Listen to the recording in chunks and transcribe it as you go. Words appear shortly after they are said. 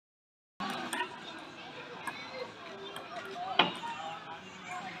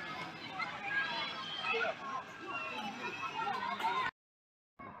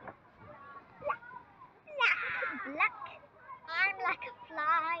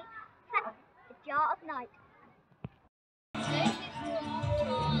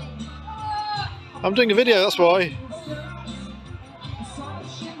I'm doing a video, that's why. I'm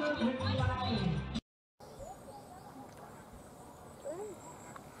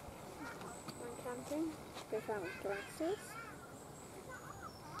camping without glasses.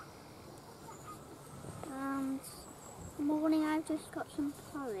 And in the morning I've just got some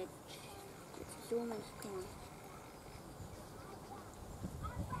porridge. It's almost gone.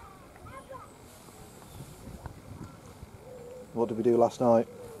 What did we do last night?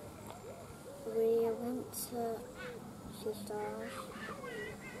 We went to see stars.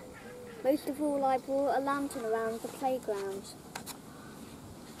 Most of all, I brought a lantern around the playground,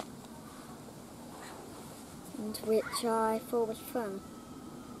 and which I thought was fun.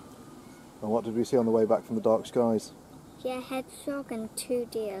 And what did we see on the way back from the dark skies? Yeah, hedgehog and 2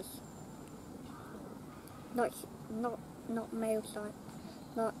 deers. Not male size,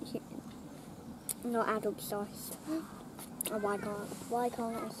 not adult size. Oh, why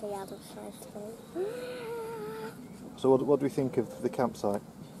can't I say adult size today? So what do we think of the campsite?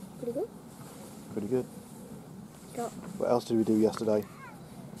 Pretty good. Pretty good. Got What else did we do yesterday?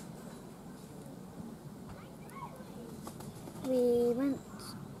 We went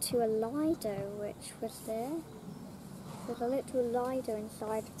to a Lido which was there. There's a little Lido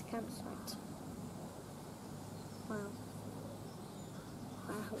inside of the campsite. Wow.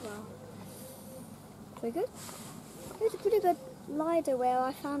 Wow. Pretty good. It was a pretty good Lido where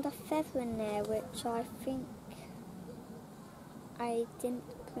I found a feather in there which I think I didn't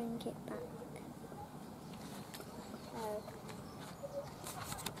bring it back.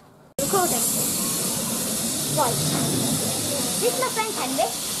 Recording. Right. This is my friend Henry.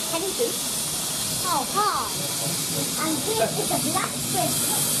 Henry too. Oh, hi. And this is a black swim.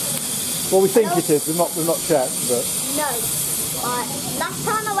 Well, we think it is. We've not checked, but No. Last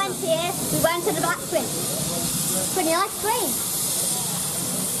time I went here, we went to the black swim. Pretty nice swim.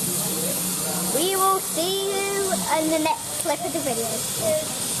 We will see you in the next clip of the video.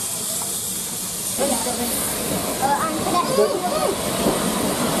 And for next week.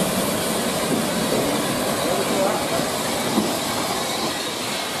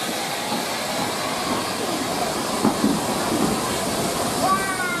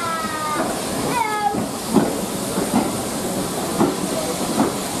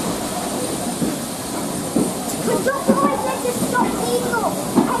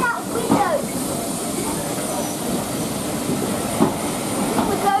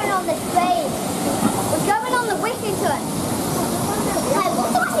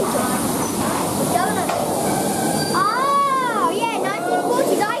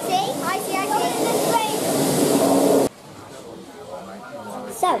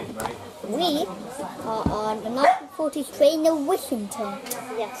 So, we are on the 1940s train to Washington.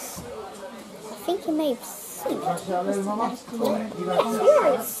 Yes. I think you may have seen it. Yes, you have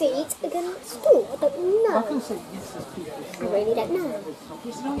a seat against the door. I don't know. I really don't know.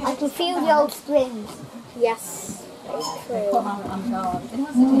 I can feel the old springs. Yes, very true.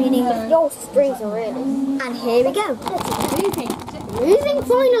 Meaning the old springs are really. And here we go. Moving. Moving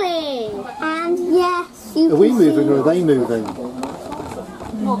finally. And yes, you are we moving or are they moving?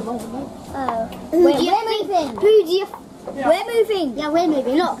 Oh. We're moving. Who do you... We're moving. Yeah, we're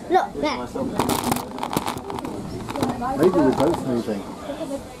moving. Look, there. Maybe we're both moving.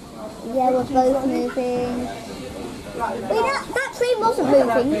 Yeah, we're both moving. Wait, that train wasn't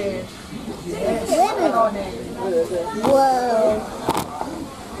moving. We're moving. Whoa.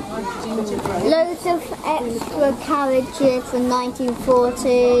 Loads of extra carriages from 1940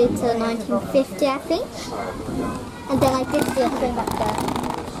 to 1950, I think. And then I did see a thing back there.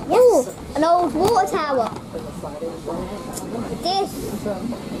 Yes. Ooh, an old water tower.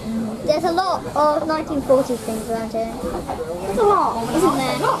 There's a lot of 1940s things around here. There's a lot, isn't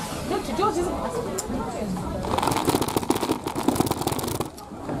there? Look to George, isn't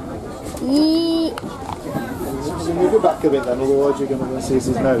Should we move it back a bit then, otherwise you're going to see his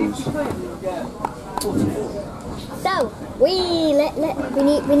nose. So we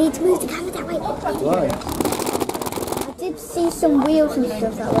need to move the camera that way. Why? I did see some wheels and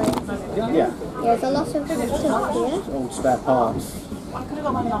stuff that way. Yeah. There's a lot of stuff here. Old spare parts. I could have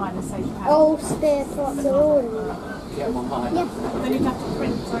got online and saved you. Old spare parts are all in there. Yeah. Then you'd have to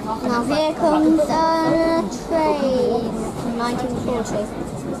print something off. Now here comes a train from 1940.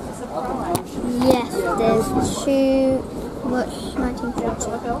 Yes, there's too much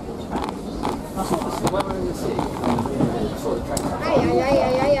 1940.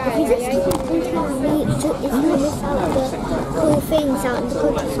 Cool things out in the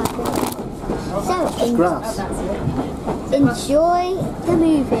countryside. So, Grass. enjoy the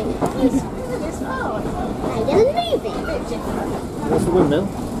movie. There's a movie. What's the windmill?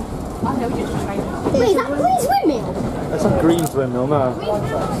 I know we just train. Wait, is that Green's windmill? That's not Green's windmill, no. Green's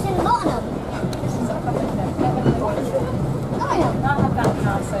windmill is in Nottingham. Nottingham. I have that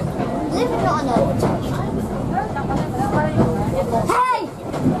now, so Live in Nottingham. Hey!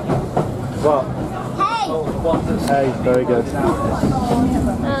 What? Hey! Hey, very good.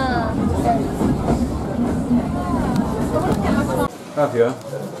 Have you?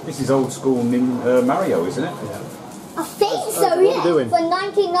 This is old school Mario, isn't it? I think so, what are you yeah. doing? From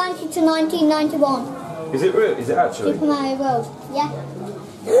 1990 to 1991. Is it real? Is it actually? Super Mario Bros. Yeah.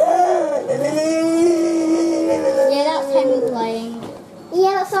 Yeah, that's Henry playing.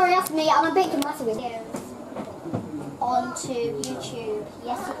 Yeah, sorry, that's me. I'm a bit dramatic with videos onto YouTube.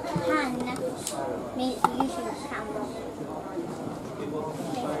 Yes, you can. Me, YouTube camera.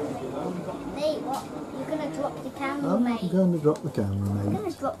 Hey, what? You're gonna drop the camera, I'm mate? going to drop the camera, You're mate.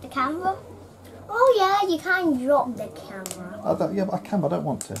 gonna drop the camera? Oh yeah, you can drop the camera. Yeah, but I can, but I don't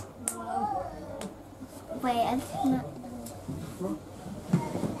want to. Wait, I just wanna...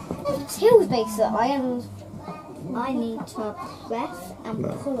 Hills makes it. I need to press and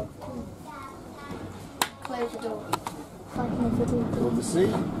pull up. Close the door. Hold the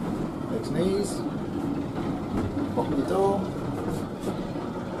seat, legs, knees, open the door.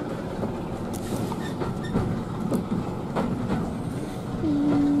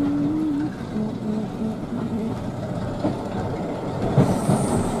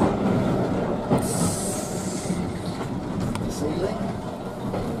 Ceiling.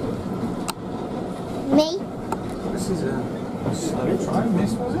 Me? This is a slow train,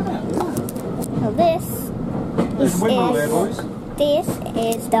 this wasn't it? Now this There's a windmill there, boys. This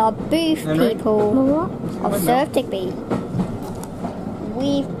is the booth Henry? people of Surf Digby.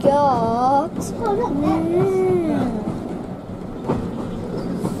 We've got... Oh, look there.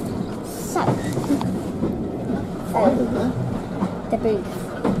 So, the booth.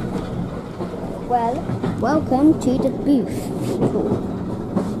 Well, welcome to the booth, people.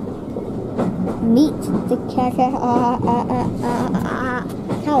 Meet the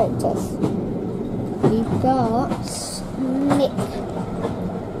characters. We've got Nick.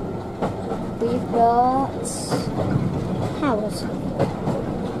 We've got Howard.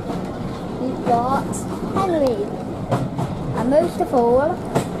 We've got Henry. And most of all,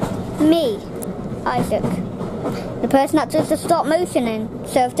 me, Isaac. The person that does the stop motion in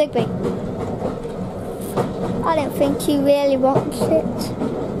Surf Digby. I don't think you really want it.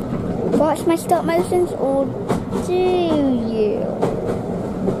 Watch my stop motions, or do you?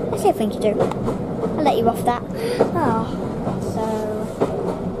 Yes, I think you do. I'll let you off that. Oh,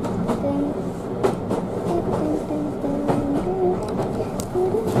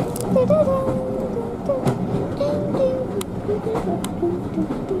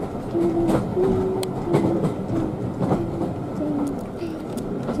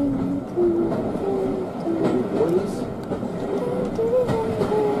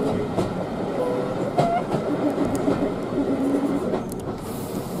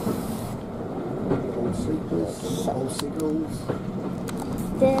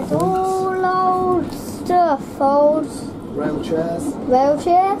 there's all old stuff, old Rail chairs. rail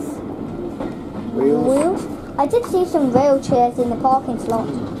chairs, Wheels. I did see some rail chairs in the parking slot,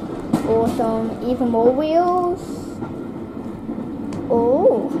 or some even more wheels.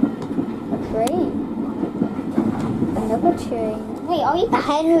 Oh, a train, another train. Hey, are you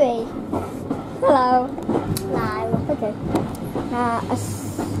Henry? Hello. Hello. Okay.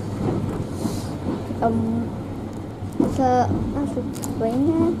 So that's a train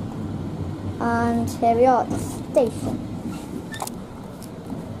here, and here we are at the station.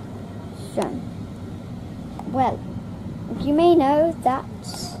 So, well, you may know that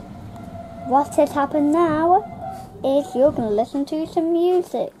what has happened now is you're going to listen to some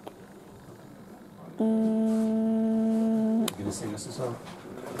music. You're going to sing us a song?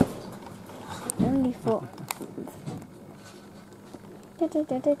 Only for...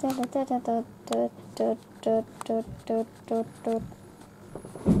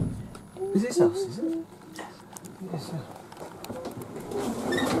 Is this us, is it? Yes, sir.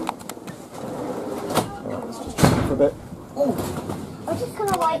 Alright, let's just check for a bit. I'm just going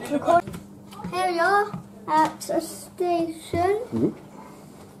to like record. Here we are at a station.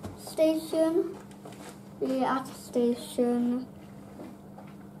 Station. We're at a station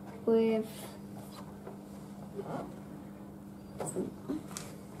with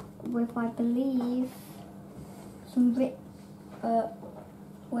I believe some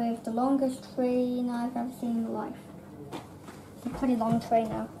with the longest train I've ever seen in my life. It's a pretty long train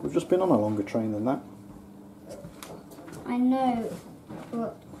now. We've just been on a longer train than that. I know,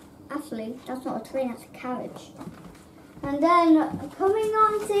 but actually that's not a train, that's a carriage. And then coming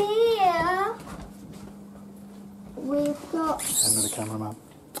on to here, we've got Another cameraman.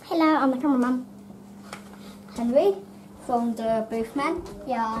 hello, I'm the cameraman. Henry from the Boothman.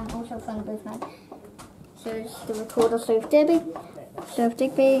 Yeah, I'm also from the Boothman. So it's the recorder Surf Digby.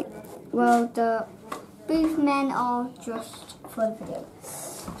 Well, the Boothmen are just for the video.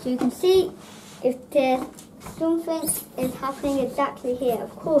 So you can see if there's something is happening exactly here.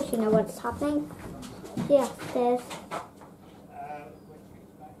 Of course you know what's happening. Yeah, there's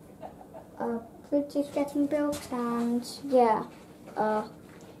a bridge is getting built, and yeah, you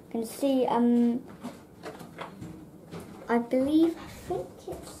can see I think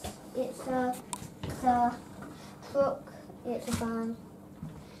it's a truck, it's a van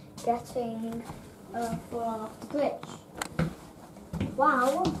getting fallen off the bridge.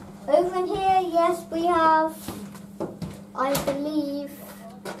 Wow. Over in here, yes, we have, I believe,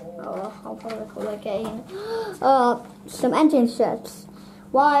 how do I call it again? Some engine sheds.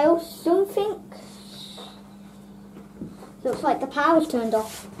 While something looks like the power's turned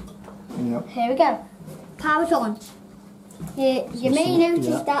off. Yep. Here we go. Power's on. You may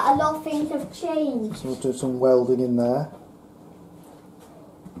notice that a lot of things have changed. So we'll do some welding in there.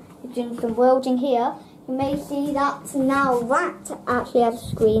 We're doing some welding here. You may see that now that actually has a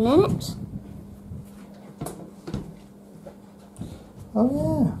screen in it.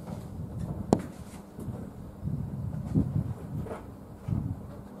 Oh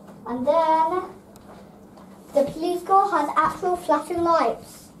And then the police car has actual flashing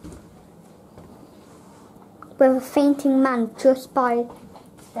lights with a fainting man just by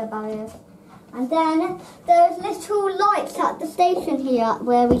the barriers. And then there's little lights at the station here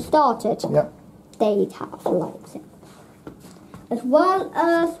where we started. yeah. Yep. They'd have lights in. As well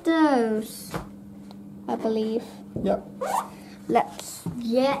as those, I believe. Yep. Let's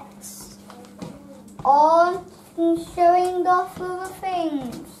get on showing off other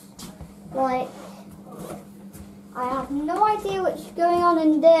things. Like, I have no idea what's going on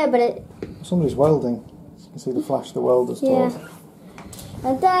in there, but Somebody's welding. You can see the flash the welder's doing.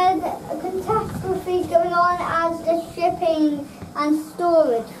 And then a catastrophe going on as the shipping and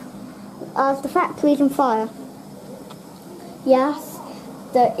storage, as the factory's on fire. Yes,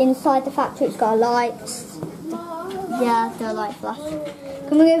 inside the factory it's got lights. Yeah, the light flash.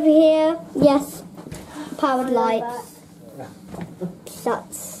 Coming over here, yes, powered lights.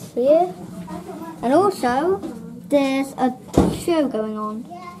 That's here. And also, there's a show going on.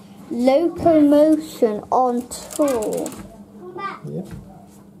 Locomotion on tour. Yep.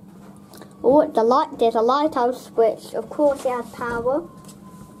 Oh, there's a lighthouse which, of course, it has power.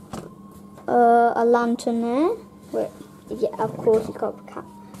 A lantern there. Which, yeah, of course, it's got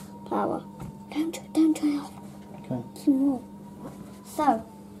power. Don't turn off. Okay. Some more. So,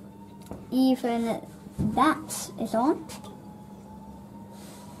 even that is on.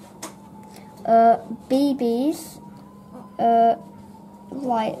 BBs.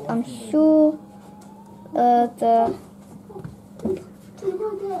 Right, I'm sure the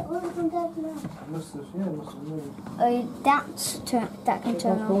that can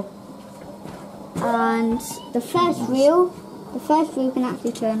turn on. And the first wheel can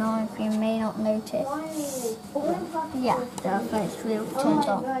actually turn on if you may not notice. Yeah, the first wheel turns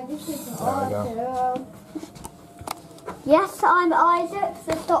on. There we go. Yes, I'm Isaac,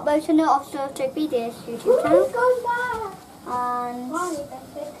 the stop motion of Surf Digby YouTube channel. And,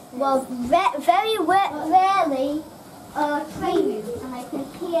 well, very rarely a train moves, and I can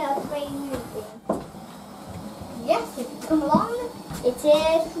hear a train moving. Yes, if you come along, it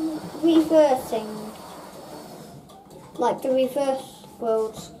is reversing. Like the Reverse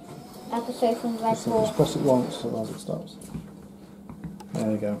World episode from Red Bull. Just press it once so as it stops. There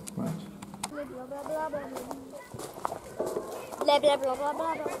we go. Right. Blah, blah, blah, blah, blah,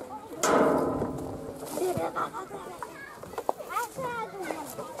 blah.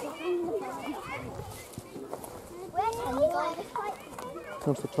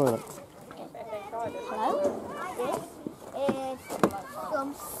 Come to the toilet. Hello? This is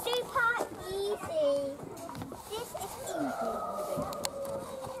some super easy. This is easy.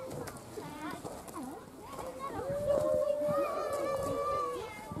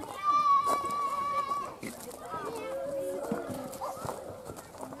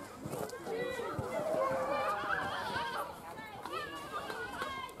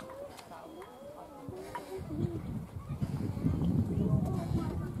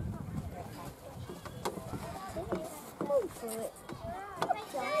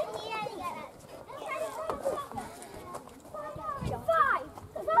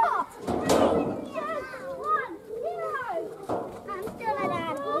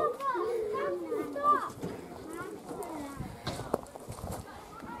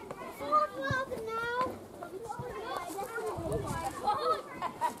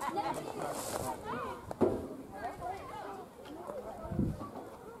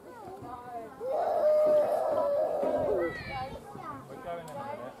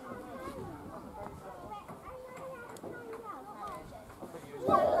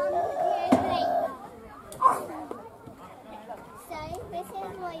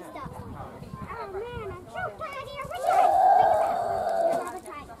 boys stop. Oh man, I'm so tired here.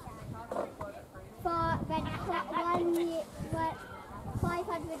 For when 1 year,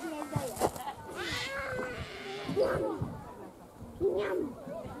 500 years later. Yum. Yum.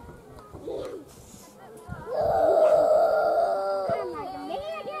 I'm like a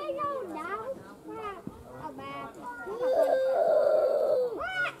million years old now. Oh man.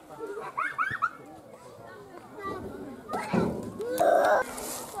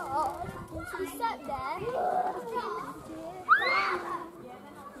 She sat there.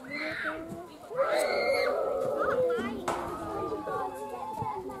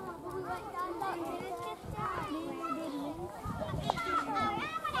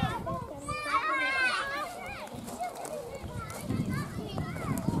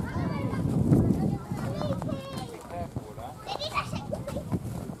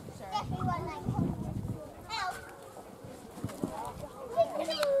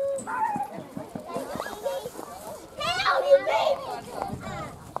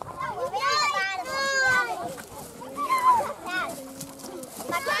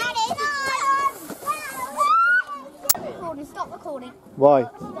 Stop recording. Why?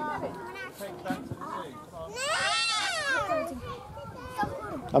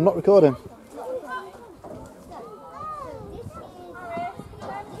 I'm not recording.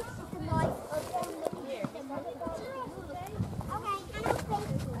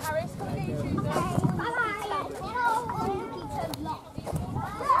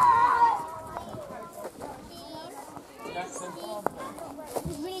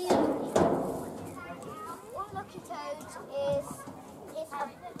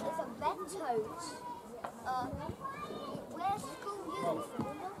 Where's school uniform?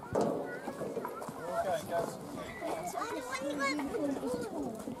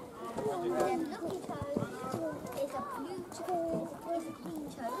 Then Lucky Toad is a blue toad. Is a green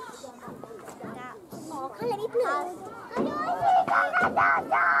toad. Oh, can't let me blue.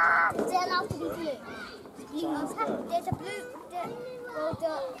 They're allowed to be blue. There's a blue. Yeah, I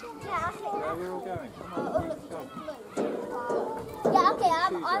think that. Where are we all going? Unlucky Toad, blue. Yeah, okay,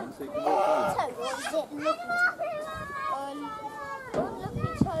 I'm Toad. Unlucky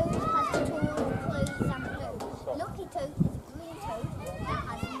Toad has tall clothes and blue. Lucky Toad is a green toad that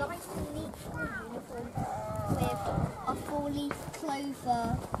has nice and neat school uniform with a four-leaf clover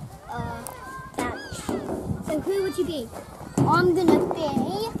badge. So who would you be? I'm gonna be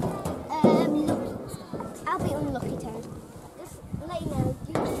Lucky. I'll be Unlucky Toad. Just let you know,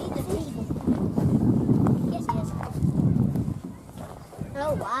 you can see the table. Yes, yes.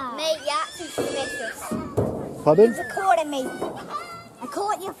 Oh wow. Mate, you're actually suspicious. Pardon? You're recording me. I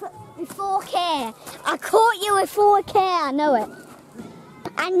caught you with 4K. I caught you with 4K. I know it.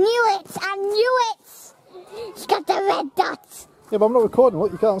 I knew it. I knew it. It's got the red dots. Yeah, but I'm not recording.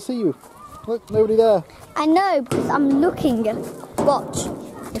 Look, you can't see you. Look, nobody there. I know because I'm looking. Watch.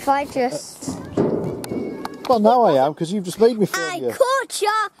 If I just... Well, now I am because you've just made me film I you. caught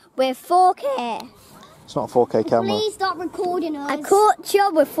you with 4K. It's not a 4K camera. Please stop recording us. I caught you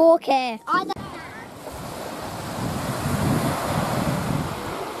with 4K.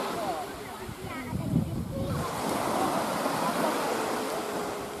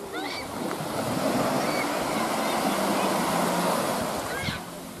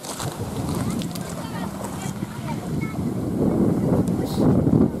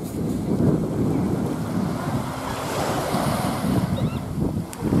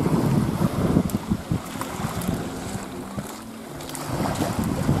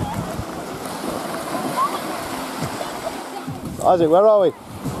 Isaac, where are we?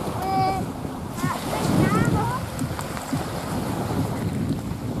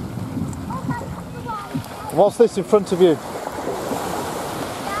 What's this in front of you? Of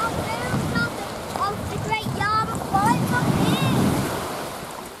the Great Yarmouth Forest up here.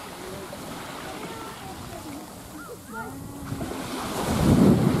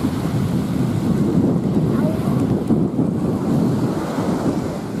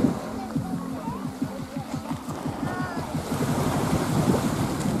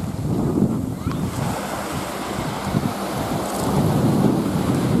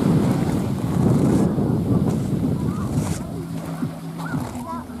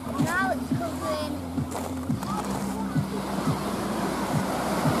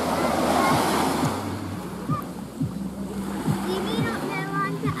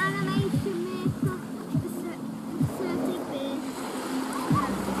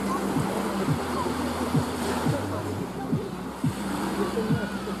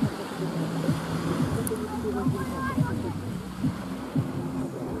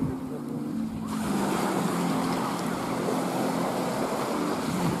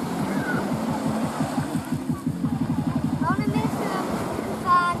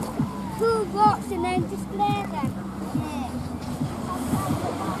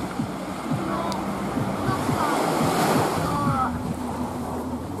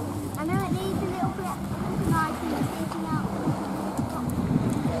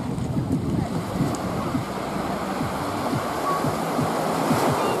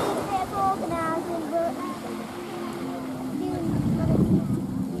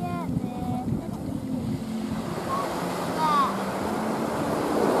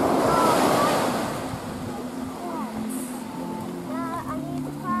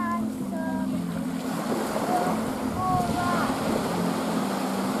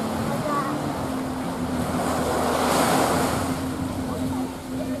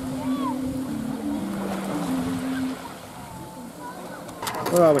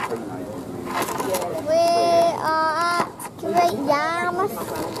 Where are we? We are at Great Yarmouth.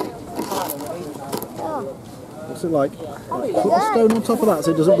 Oh. What's it like? Put the stone on top of that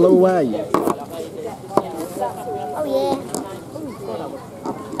so it doesn't blow away. Oh yeah.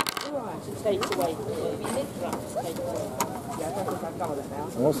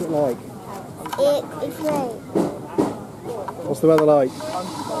 What's it like? It's great. What's the weather like?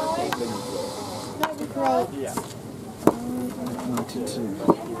 Great. 92.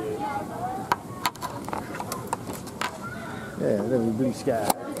 Yeah, a little blue sky.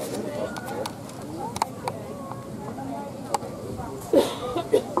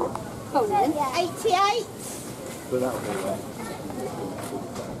 Oh, 88. But that would be right.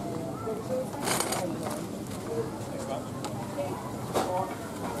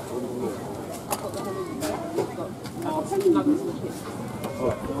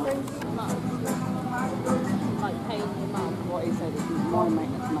 Like paying your mum. What he said is my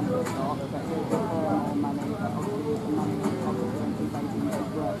maintenance money will start, but he'll give her more money, but obviously with the money will cover her and keep making it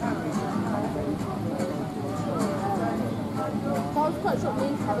work. I was quite shocked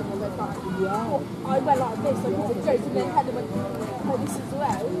when Helen was like, yeah. I went like this, like it's a joke, and then Helen went, oh, this as well.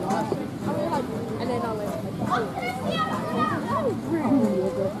 I mean, like, and then I went, that was really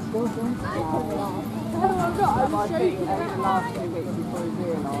good. I think over the last 2 weeks we probably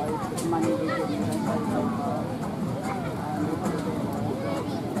realised that the money we didn't even take over.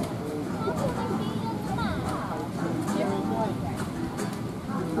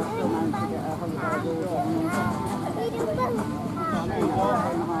 Still managed to get a holiday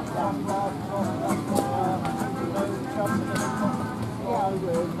yeah, I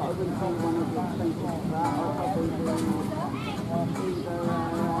would, but I wouldn't be one of the expenses for that. I'll probably do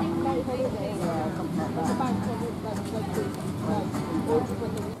either something like that.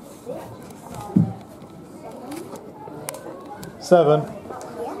 7.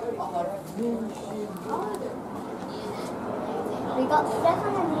 We got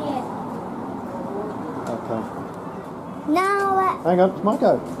 7 in here. Okay. Now Hang on, it's my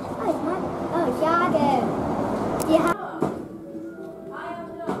go. oh, it's mine. Oh, it's your go. Do you have...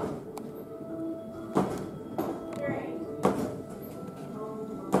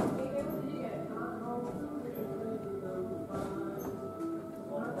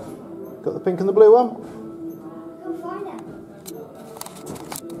 Got the pink and the blue one? Go find it.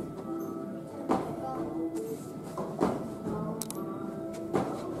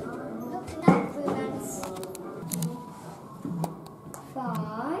 Look at that, romance.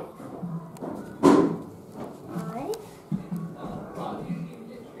 5. 5.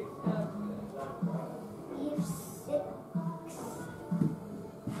 6.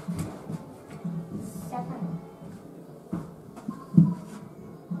 7.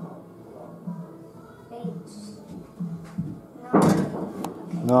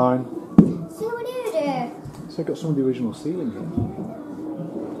 9. See what do you do? So I've got some of the original ceiling here.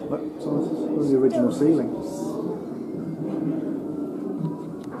 Look, some of the original ceiling.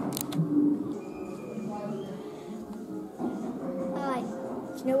 Right,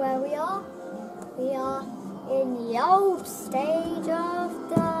 do you know where we are? We are in the old stage of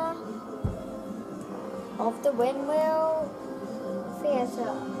the Windmill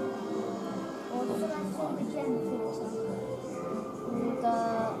Theatre. Or should I say the Gem Theatre?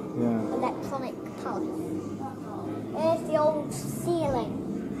 The electronic palace. Here's the old ceiling.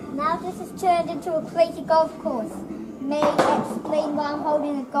 Now this has turned into a crazy golf course. May explain why I'm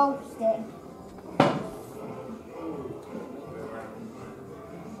holding a golf stick.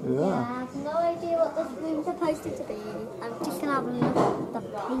 Yeah. I have no idea what this room's supposed to be. I'm just going to have a look at the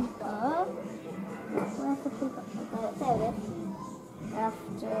paper. Where's the paper? Oh, there it is.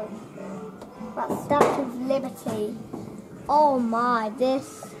 That's Statue of Liberty. Oh my,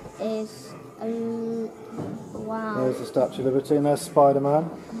 this is wow. There's the Statue of Liberty and there's Spider-Man.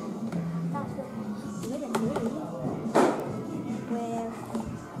 Statue of Liberty. With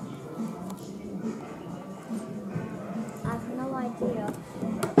I have no idea.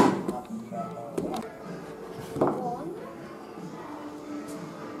 1,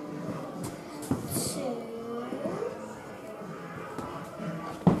 2.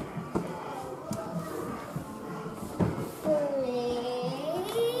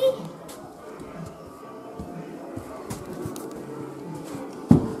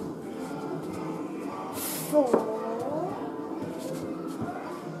 4, 5.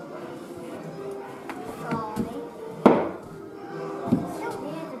 Still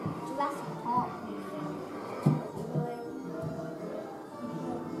near the Jurassic Park.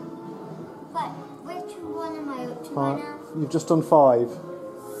 But which one am I up to right now? You've just done 5. 6.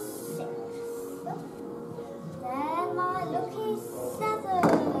 Then my lucky 7.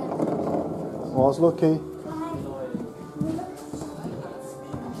 was lucky.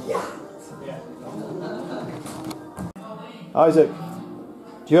 Isaac,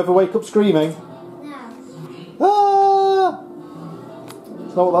 do you ever wake up screaming? No. Ah!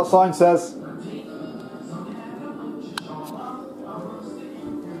 That's not what that sign says.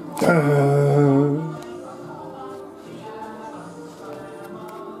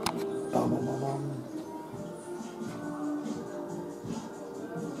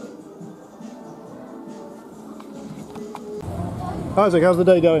 Isaac, how's the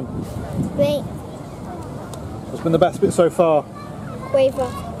day going? Great. What's been the best bit so far?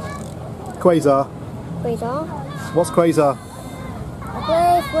 Quasar. Quasar. Quasar. What's Quasar? A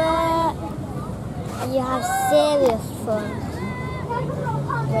place where you have serious fun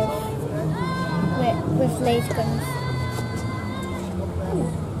with laser guns.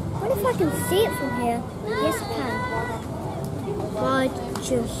 What if I can see it from here? Yes, I can. I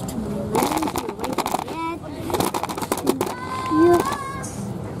just move you away from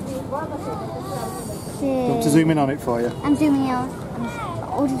Do you want to zoom in on it for you? I'm zooming out. I'm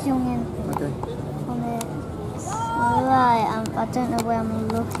already zooming in Okay. on it. Right, I don't know where I'm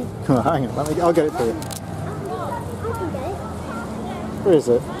looking. Hang on, I'll get it for you. I can get it. Where is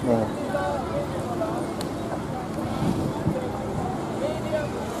it? There.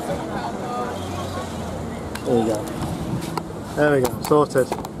 There you go. There we go, sorted.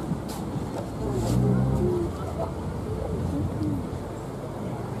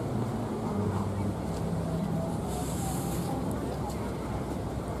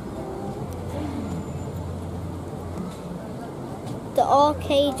 The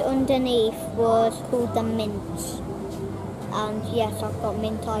arcade underneath was called the Mint. And yes, I've got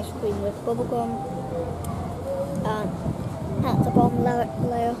mint ice cream with bubblegum. At the bottom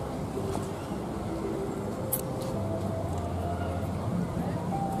layer.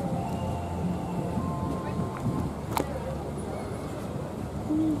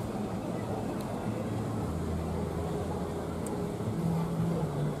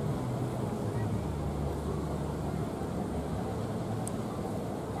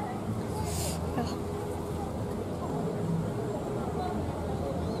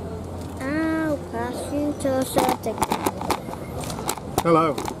 I'll pass you to a certain.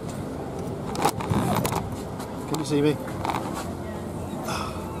 Hello. Can you see me?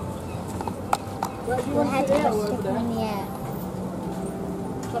 Your head is sticking in the air.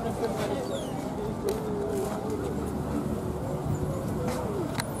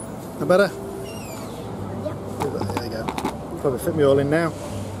 That better? Yep. There you go. Probably fit me all in now.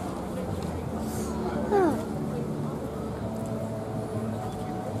 Oh.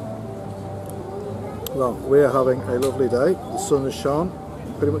 Well, we're having a lovely day. The sun has shone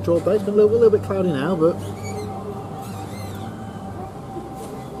pretty much all day. It's been a little bit cloudy now, but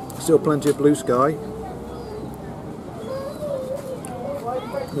still plenty of blue sky.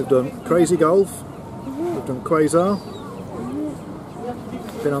 We've done crazy golf. We've done Quasar.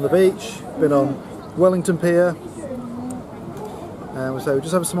 Been on the beach. Been on Wellington Pier. And so we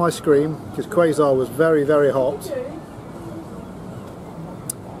just having some ice cream because Quasar was very, very hot.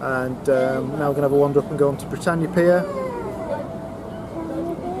 And now we're going to have a wander up and go on to Britannia Pier.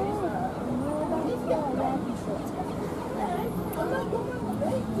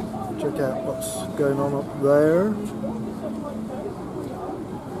 Check out what's going on up there.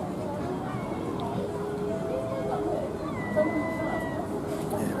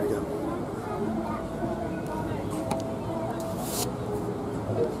 There we go.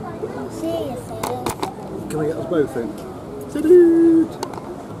 See yourself. Can we get us both in? Salute!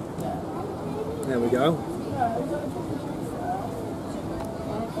 There we go.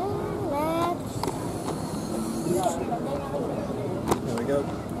 There we go.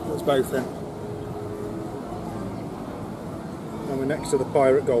 That's both in. And we're next to the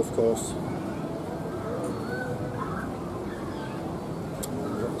Pirate Golf Course.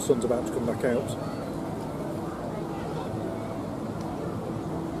 The sun's about to come back out.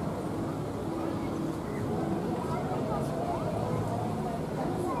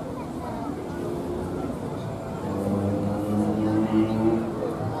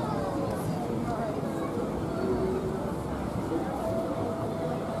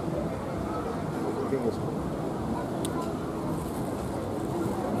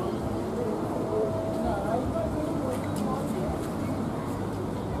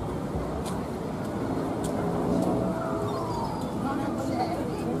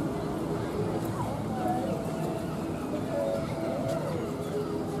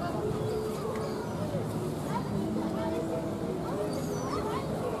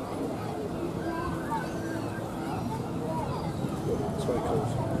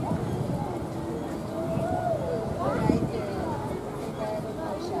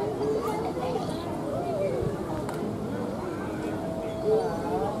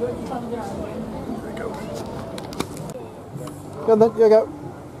 Go on then, you go.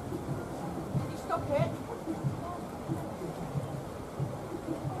 Stop it.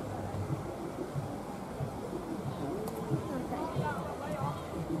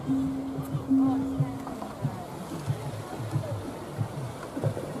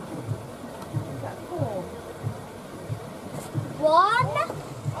 One.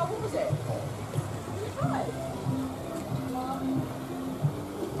 Oh, what was it? Five.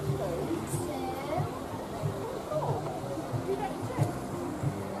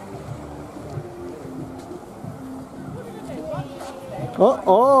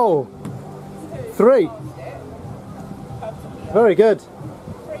 Oh, 3. Very good.